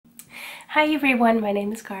Hi everyone, my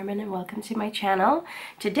name is Carmen and welcome to my channel.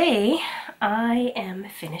 Today I am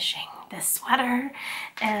finishing this sweater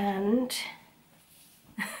and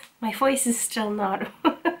my voice is still not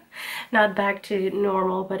not back to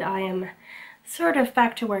normal, but I am sort of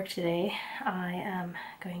back to work today. I am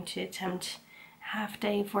going to attempt half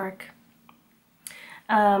day of work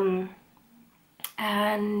and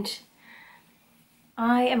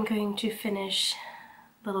I am going to finish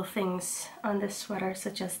little things on this sweater,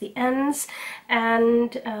 such as the ends,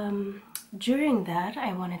 and during that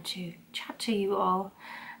I wanted to chat to you all.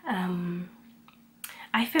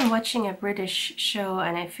 I've been watching a British show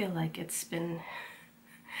and I feel like it's been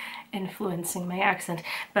influencing my accent,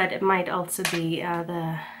 but it might also be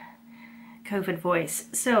the COVID voice.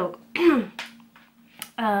 So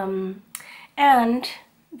and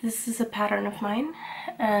this is a pattern of mine,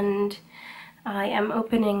 and I am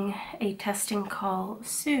opening a testing call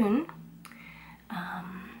soon.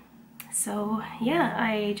 So yeah,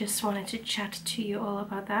 I just wanted to chat to you all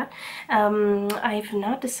about that. I've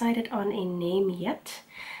not decided on a name yet.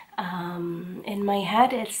 In my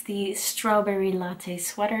head it's the strawberry latte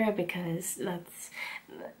sweater, because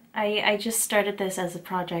I just started this as a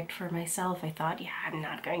project for myself. I thought, yeah, I'm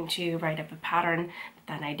not going to write up a pattern,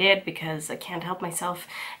 but then I did because I can't help myself.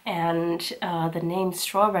 And the name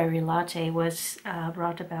strawberry latte was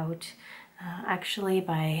brought about actually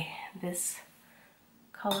by this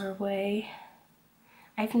colorway.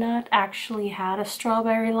 I've not actually had a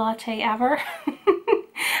strawberry latte ever.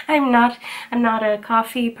 I'm not a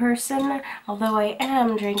coffee person, although I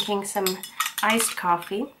am drinking some iced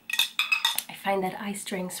coffee. I find that iced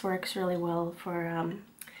drinks works really well for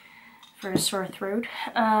a sore throat.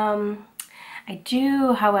 I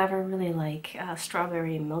do, however, really like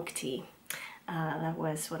strawberry milk tea. That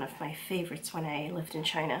was one of my favorites when I lived in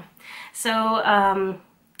China. So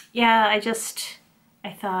yeah,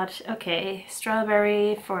 I thought, okay,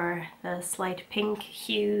 strawberry for the slight pink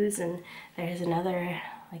hues, and there's another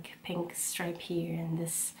like pink stripe here, and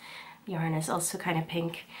this yarn is also kind of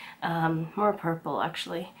pink, more purple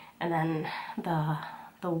actually, and then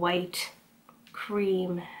the white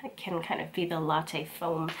cream can kind of be the latte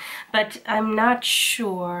foam, but I'm not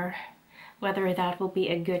sure whether that will be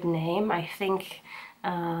a good name. I think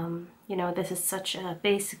you know, this is such a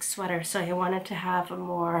basic sweater, so I wanted to have a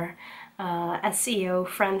more SEO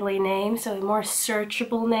friendly name, so a more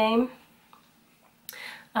searchable name.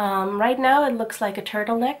 Right now it looks like a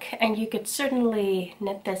turtleneck, and you could certainly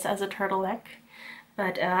knit this as a turtleneck,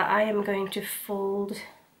 but I am going to fold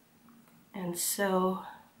and sew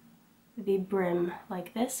the brim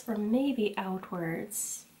like this, or maybe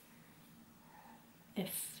outwards.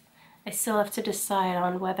 If I still have to decide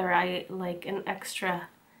on whether I like an extra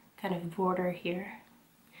kind of border here,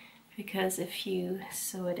 because if you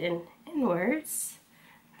sew it inwards,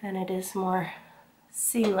 then it is more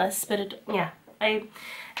seamless, but it, yeah, I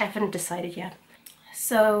haven't decided yet.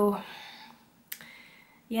 So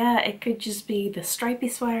yeah, it could just be the stripy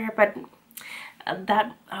sweater, but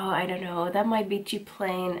that, oh, I don't know, that might be too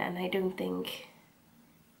plain, and I don't think,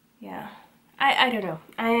 yeah, I don't know,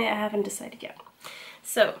 I haven't decided yet.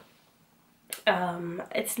 So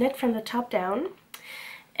it's knit from the top down,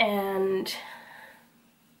 and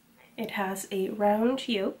it has a round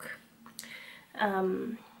yoke.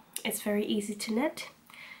 It's very easy to knit.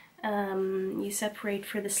 You separate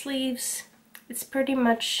for the sleeves. It's pretty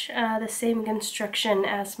much the same construction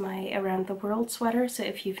as my Around the World sweater, so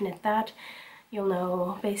if you've knit that, you'll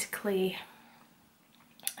know basically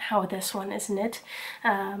how this one is knit.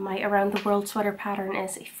 My Around the World sweater pattern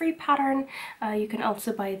is a free pattern. You can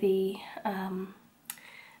also buy the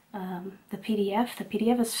PDF. The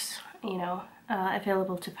PDF is, you know,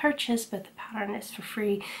 available to purchase, but the pattern is for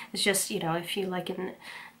free. It's just, you know, if you like an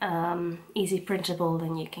easy printable,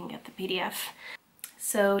 then you can get the PDF.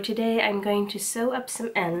 So today I'm going to sew up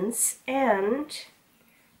some ends, and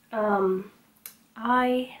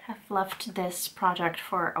I have left this project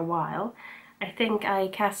for a while. I think I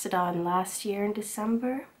cast it on last year in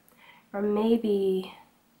December, or maybe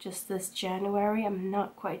just this January, I'm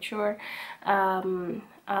not quite sure.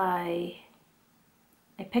 I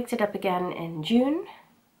picked it up again in June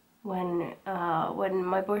when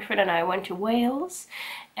my boyfriend and I went to Wales,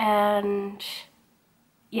 and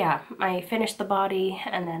yeah, I finished the body,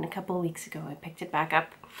 and then a couple of weeks ago I picked it back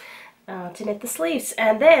up to knit the sleeves,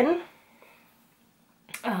 and then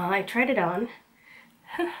I tried it on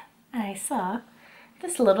and I saw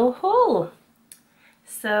this little hole.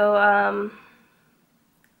 So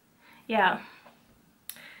yeah,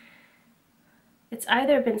 it's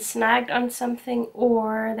either been snagged on something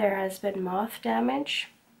or there has been moth damage,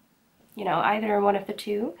 you know, either one of the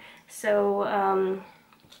two. So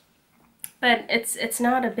but it's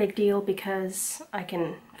not a big deal because I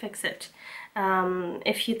can fix it.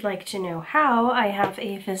 If you'd like to know how, I have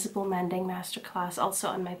a visible mending masterclass also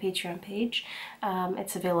on my Patreon page.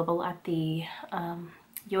 It's available at the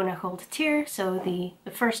Yona Gold tier, so the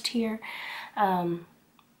first tier,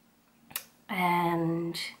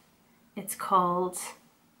 and it's called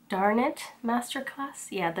Darn It Masterclass.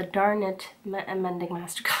 Yeah, the Darn It Mending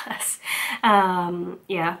Masterclass.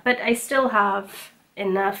 Yeah, but I still have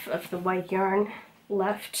enough of the white yarn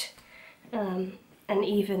left, and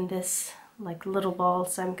even this like little ball,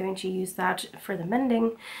 so I'm going to use that for the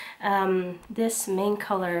mending. This main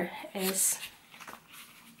color is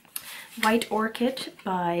White Orchid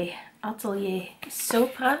by Atelier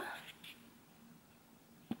Sopra.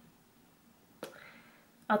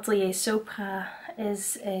 Atelier Sopra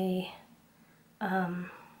is a, well,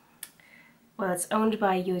 it's owned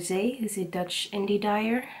by José, who's a Dutch indie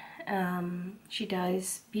dyer. She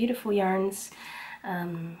dyes beautiful yarns.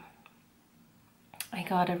 I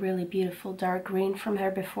got a really beautiful dark green from her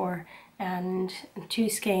before, and 2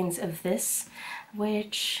 skeins of this,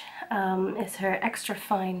 which is her extra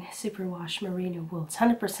fine superwash merino wool. It's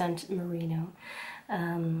 100% merino,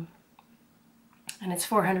 and it's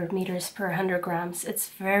 400 meters per 100 grams. It's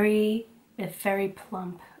very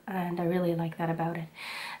plump, and I really like that about it.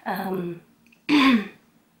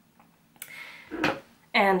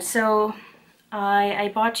 And so I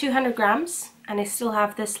bought 200 grams, and I still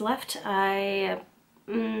have this left.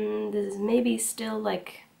 This is maybe still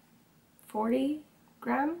like 40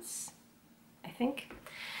 grams, I think.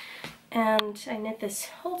 And I knit this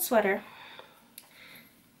whole sweater.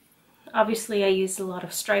 Obviously I used a lot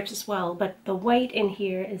of stripes as well, but the white in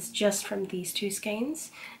here is just from these 2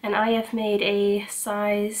 skeins. And I have made a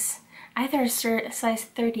size, either size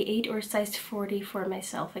 38 or size 40 for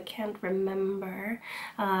myself. I can't remember,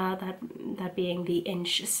 that being the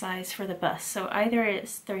inch size for the bust. So either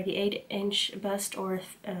it's 38-inch bust or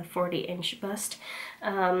 40-inch bust.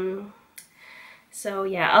 So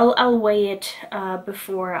yeah, I'll weigh it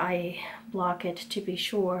before I block it to be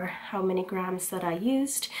sure how many grams that I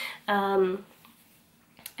used. And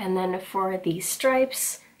then for the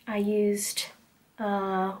stripes, I used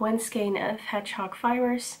 1 skein of hedgehog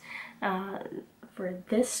fibers for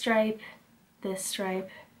this stripe,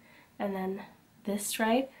 and then this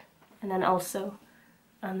stripe, and then also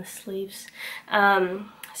on the sleeves.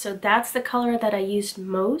 So that's the color that I used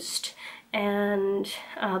most. And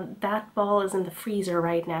that ball is in the freezer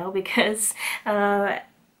right now because it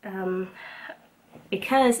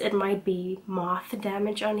might be moth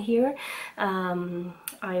damage on here.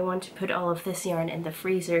 I want to put all of this yarn in the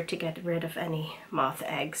freezer to get rid of any moth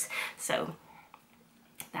eggs, so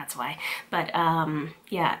that's why. But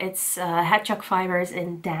yeah, it's hedgehog fibers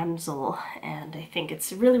in damsel, and I think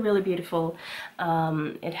it's really beautiful.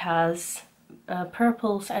 It has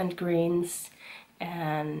purples and greens,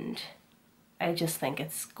 and I just think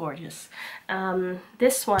it's gorgeous.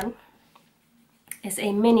 This one is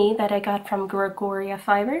a mini that I got from Gregoria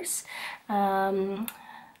Fibers. I'm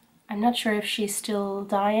not sure if she's still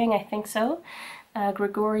dyeing, I think so.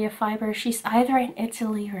 Gregoria Fibers, she's either in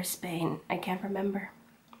Italy or Spain, I can't remember.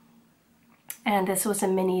 And this was a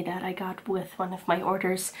mini that I got with one of my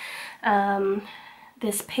orders.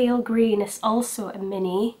 This pale green is also a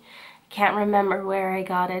mini. Can't remember where I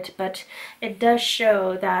got it, but it does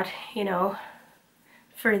show that, you know,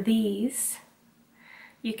 for these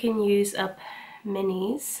you can use up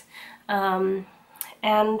minis, and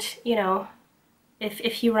you know,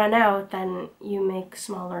 if you run out, then you make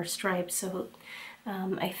smaller stripes. So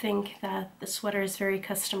I think that the sweater is very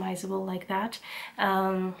customizable like that.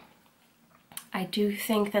 I do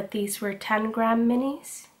think that these were 10-gram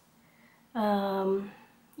minis.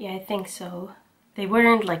 Yeah, I think so. They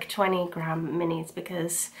weren't like 20-gram minis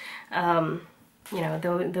because you know,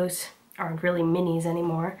 those aren't really minis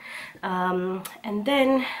anymore. And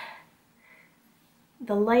then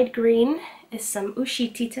the light green is some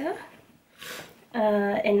Ushitita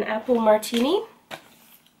in Apple Martini.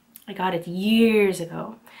 I got it years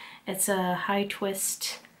ago. It's a high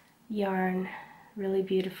twist yarn, really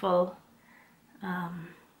beautiful. And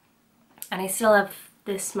I still have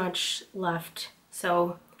this much left,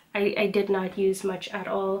 so I did not use much at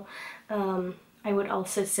all. I would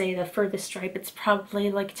also say that for the stripe it's probably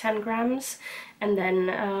like 10 grams, and then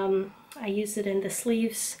I used it in the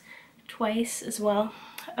sleeves twice as well.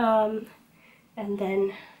 And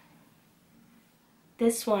then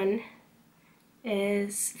this one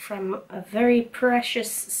is from a very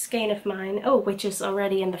precious skein of mine, oh, which is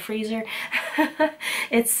already in the freezer.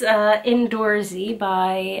 It's Indoorsy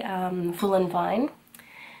by Full and Vine,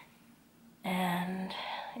 and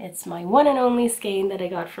it's my one and only skein that I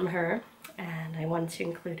got from her. I want to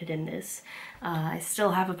include it in this. I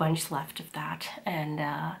still have a bunch left of that, and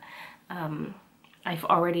I've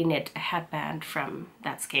already knit a headband from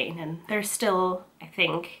that skein, and there's still, I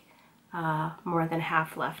think, more than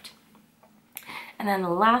half left. And then the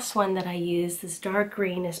last one that I use, this dark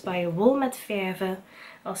green, is by Wool met Verve,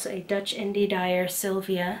 also a Dutch indie dyer,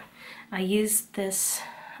 Sylvia. I used this,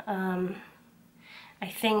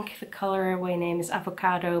 I think the colorway name is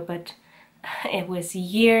Avocado, but it was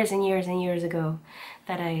years and years and years ago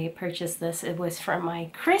that I purchased this. It was for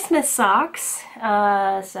my Christmas socks.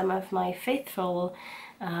 Some of my faithful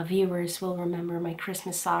viewers will remember my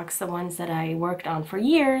Christmas socks, the ones that I worked on for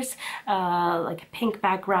years, like a pink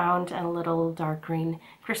background and little dark green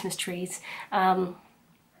Christmas trees.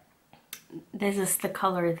 This is the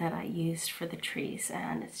color that I used for the trees,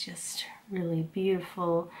 and it's just really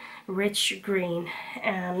beautiful, rich green.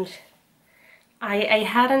 And I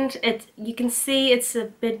hadn't, you can see it's a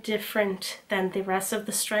bit different than the rest of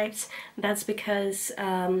the stripes. That's because,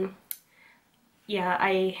 yeah,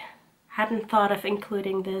 I hadn't thought of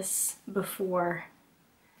including this before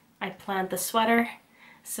I planned the sweater.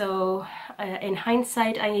 So in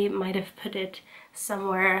hindsight, I might have put it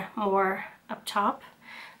somewhere more up top.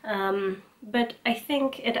 But I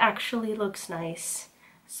think it actually looks nice.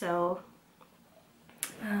 So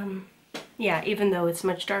yeah, even though it's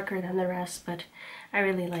much darker than the rest, but I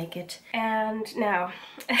really like it. And now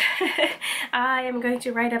I am going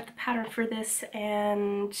to write up the pattern for this,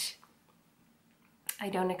 and I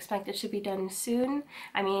don't expect it to be done soon.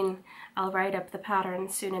 I mean, I'll write up the pattern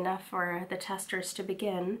soon enough for the testers to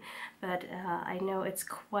begin, but I know it's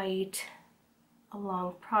quite a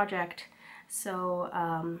long project, so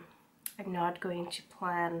I'm not going to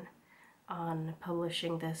plan on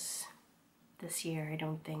publishing this year, I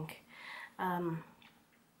don't think.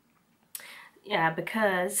 Yeah,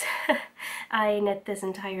 because I knit this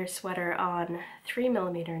entire sweater on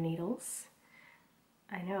 3mm needles,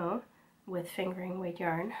 I know, with fingering weight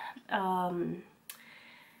yarn.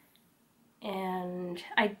 And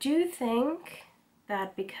I do think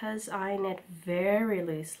that because I knit very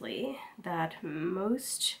loosely, that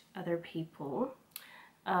most other people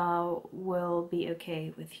will be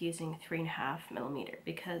okay with using 3.5mm,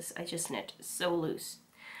 because I just knit so loose.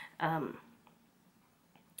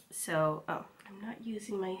 So, oh, I'm not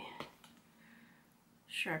using my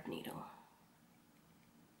sharp needle.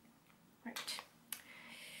 Right.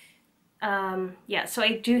 Yeah, so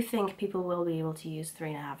I do think people will be able to use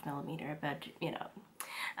 3.5mm, but you know,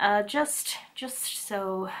 just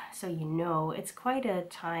so you know, it's quite a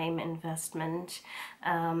time investment.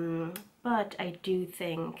 But I do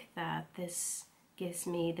think that this gives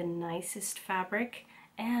me the nicest fabric,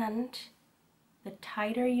 and the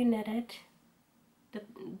tighter you knit it,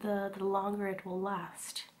 the longer it will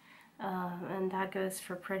last. And that goes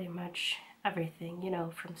for pretty much everything, you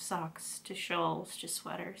know, from socks to shawls to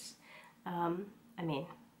sweaters. I mean,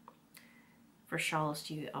 for shawls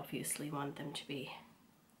you obviously want them to be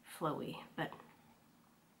flowy, but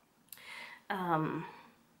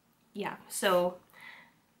yeah, so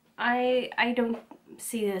I don't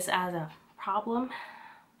see this as a problem,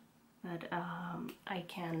 but I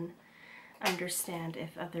can understand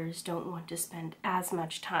if others don't want to spend as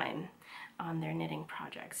much time on their knitting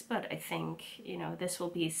projects. But I think, you know, this will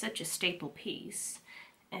be such a staple piece,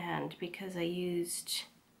 and because I used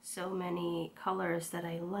so many colors that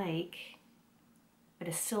I like, but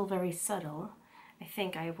it's still very subtle, I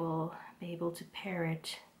think I will be able to pair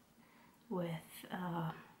it with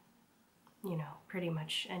you know, pretty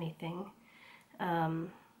much anything. I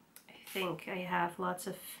think I have lots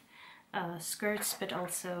of skirts, but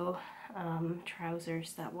also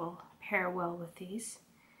trousers that will pair well with these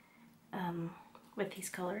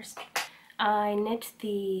colors. I knit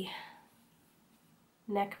the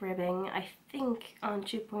neck ribbing, I think, on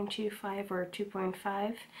 2.25 or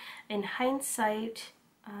 2.5. In hindsight,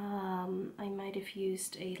 I might have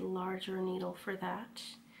used a larger needle for that.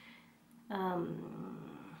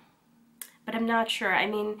 But I'm not sure. I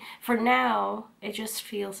mean, for now, it just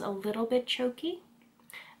feels a little bit choky,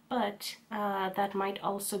 but that might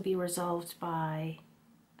also be resolved by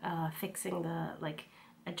fixing the, like,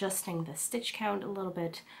 adjusting the stitch count a little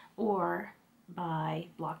bit, or by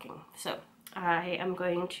blocking. So I am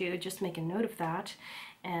going to just make a note of that,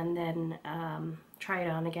 and then try it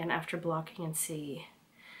on again after blocking and see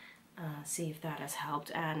if that has helped.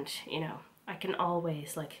 And, you know, I can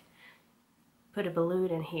always, like, put a balloon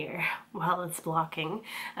in here while it's blocking.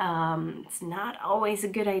 It's not always a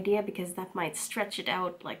good idea, because that might stretch it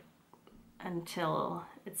out, like, until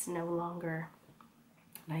it's no longer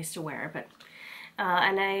nice to wear. But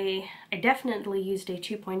and I definitely used a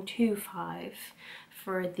 2.25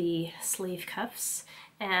 for the sleeve cuffs,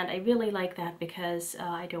 and I really like that because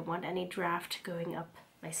I don't want any draft going up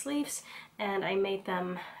my sleeves, and I made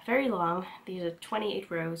them very long. These are 28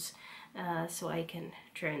 rows, so I can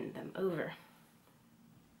turn them over.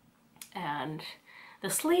 And the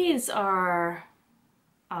sleeves are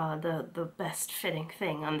the best fitting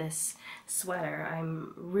thing on this sweater.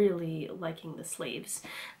 I'm really liking the sleeves.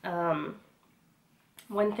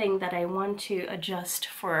 One thing that I want to adjust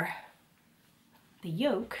for the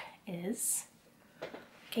yoke is,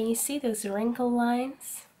 can you see those wrinkle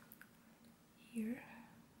lines here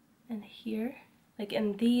and here? Like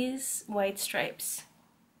in these white stripes,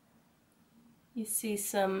 you see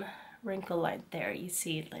some wrinkle line there, you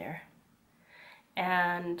see it there.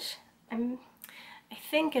 And I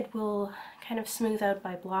think it will kind of smooth out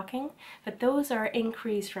by blocking, but those are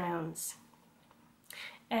increased rounds.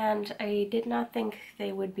 And I did not think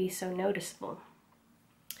they would be so noticeable.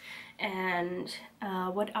 And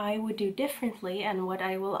what I would do differently, and what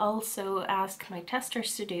I will also ask my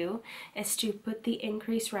testers to do, is to put the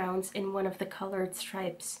increased rounds in one of the colored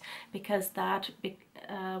stripes, because that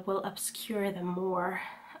will obscure them more.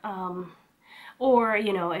 Or,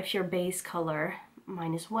 you know, if your base color,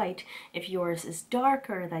 mine is white, if yours is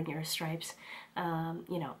darker than your stripes,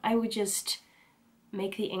 you know, I would just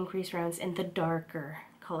make the increased rounds in the darker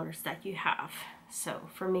colors that you have. So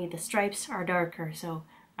for me, the stripes are darker, so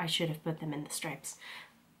I should have put them in the stripes,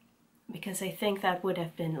 because I think that would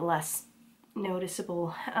have been less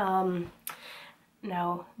noticeable.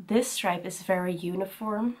 Now this stripe is very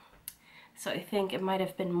uniform, so I think it might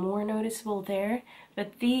have been more noticeable there,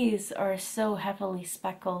 but these are so heavily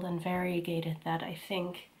speckled and variegated that I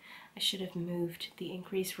think I should have moved the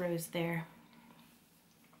increased rows there.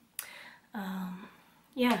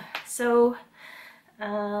 Yeah, so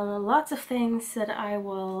lots of things that I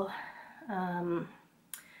will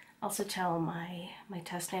also tell my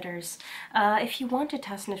test knitters. If you want to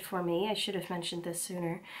test knit for me, I should have mentioned this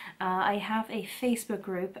sooner. I have a Facebook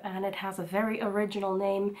group, and it has a very original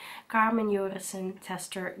name, Carmen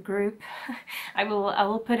Tester Group. I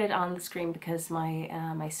will put it on the screen because my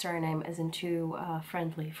my surname isn't too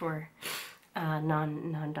friendly for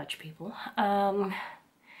non-Dutch people.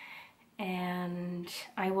 And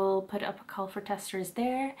I will put up a call for testers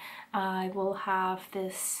there. I will have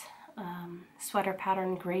this sweater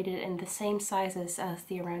pattern graded in the same sizes as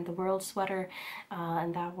the Around the World sweater,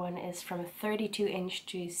 and that one is from 32 inch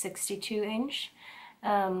to 62 inch.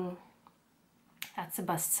 That's a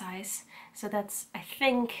bust size, so that's, I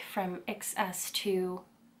think, from XS to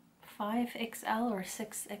 5XL or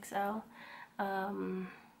 6XL.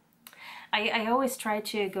 I always try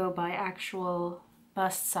to go by actual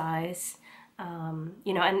bust size,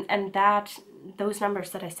 you know, and that those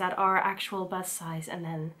numbers that I said are actual bust size, and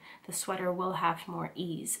then the sweater will have more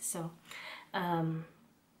ease. So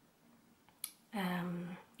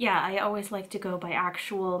yeah, I always like to go by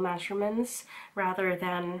actual measurements rather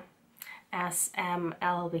than S, M,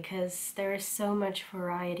 L, because there is so much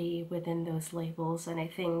variety within those labels, and I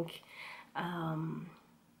think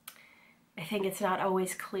it's not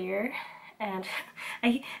always clear. And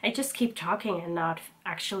I just keep talking and not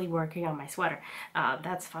actually working on my sweater.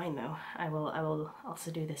 That's fine though. I will also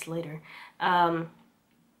do this later. But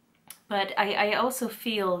I also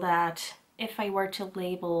feel that if I were to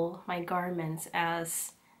label my garments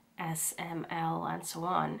as S, M, L, and so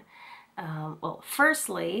on, well,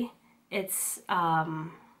 firstly, it's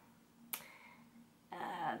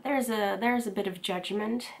there's a bit of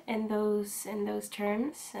judgment in those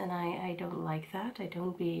terms, and I don't like that. I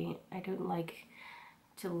don't like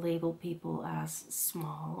to label people as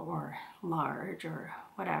small or large or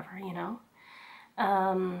whatever, you know.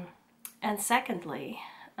 And secondly,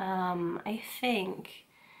 I think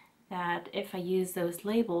that if I use those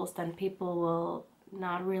labels, then people will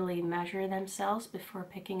not really measure themselves before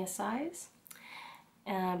picking a size.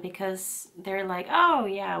 Because they're like, oh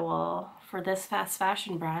yeah, well, for this fast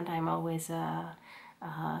fashion brand, I'm always a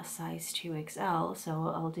size 2XL,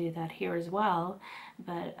 so I'll do that here as well.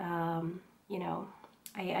 But you know,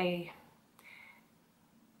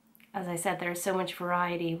 as I said, there's so much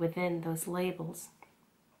variety within those labels.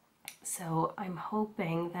 So I'm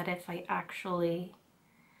hoping that if I actually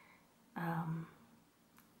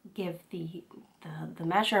give the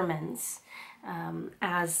measurements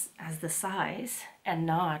as the size and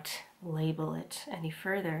not label it any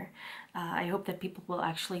further, I hope that people will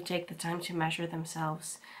actually take the time to measure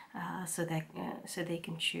themselves, so that so they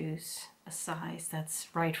can choose a size that's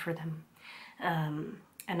right for them, and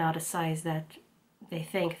not a size that they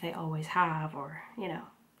think they always have, or you know.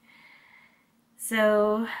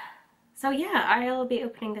 So So yeah, I'll be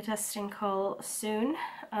opening the testing call soon.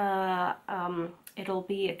 It'll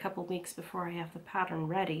be a couple weeks before I have the pattern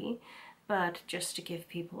ready, but just to give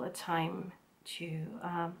people a time to,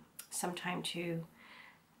 some time to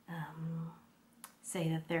say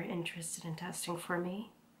that they're interested in testing for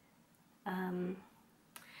me.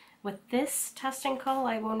 With this testing call,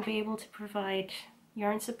 I won't be able to provide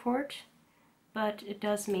yarn support, but it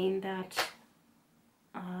does mean that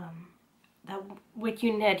that what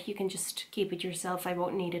you knit, you can just keep it yourself. I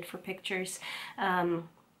won't need it for pictures.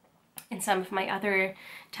 In some of my other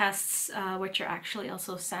tests, which are actually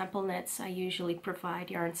also sample knits, I usually provide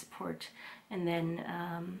yarn support, and then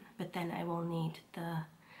but then I will need the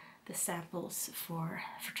samples for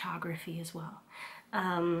photography as well.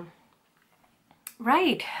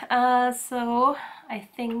 Right, so I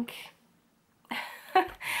think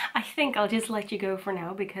I think I'll just let you go for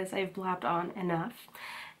now because I've blabbed on enough.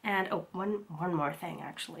 And oh, one more thing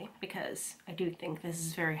actually, because I do think this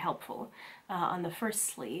is very helpful. On the first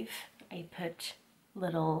sleeve, I put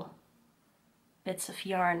little bits of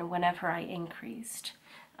yarn whenever I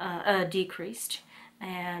decreased,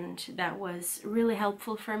 and that was really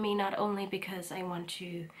helpful for me, not only because I want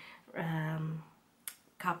to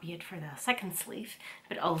copy it for the second sleeve,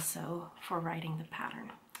 but also for writing the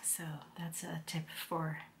pattern. So that's a tip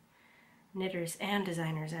for knitters and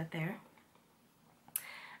designers out there.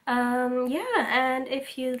 Yeah, and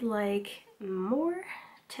if you'd like more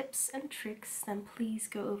tips and tricks, then please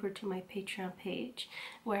go over to my Patreon page,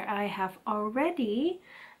 where I have already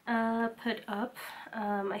put up,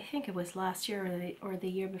 I think it was last year or the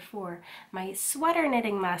year before, my sweater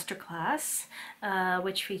knitting masterclass,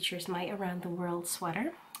 which features my around the world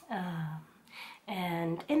sweater.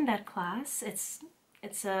 And in that class,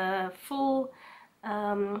 it's a full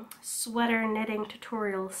sweater knitting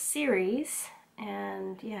tutorial series.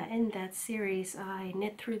 And yeah, in that series I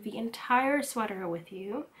knit through the entire sweater with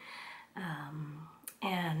you,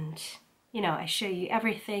 and you know, I show you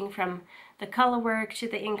everything from the color work to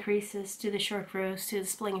the increases to the short rows to the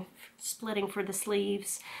splitting for the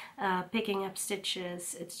sleeves, picking up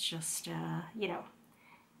stitches. It's just you know,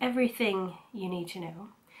 everything you need to know.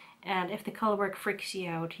 And if the color work freaks you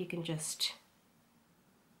out, you can just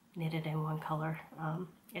knit it in one color.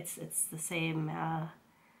 It's the same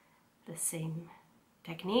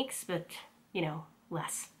techniques, but you know,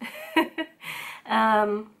 less.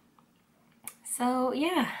 So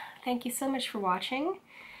yeah, thank you so much for watching,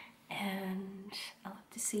 and I'll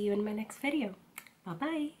hope to see you in my next video. Bye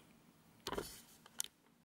bye.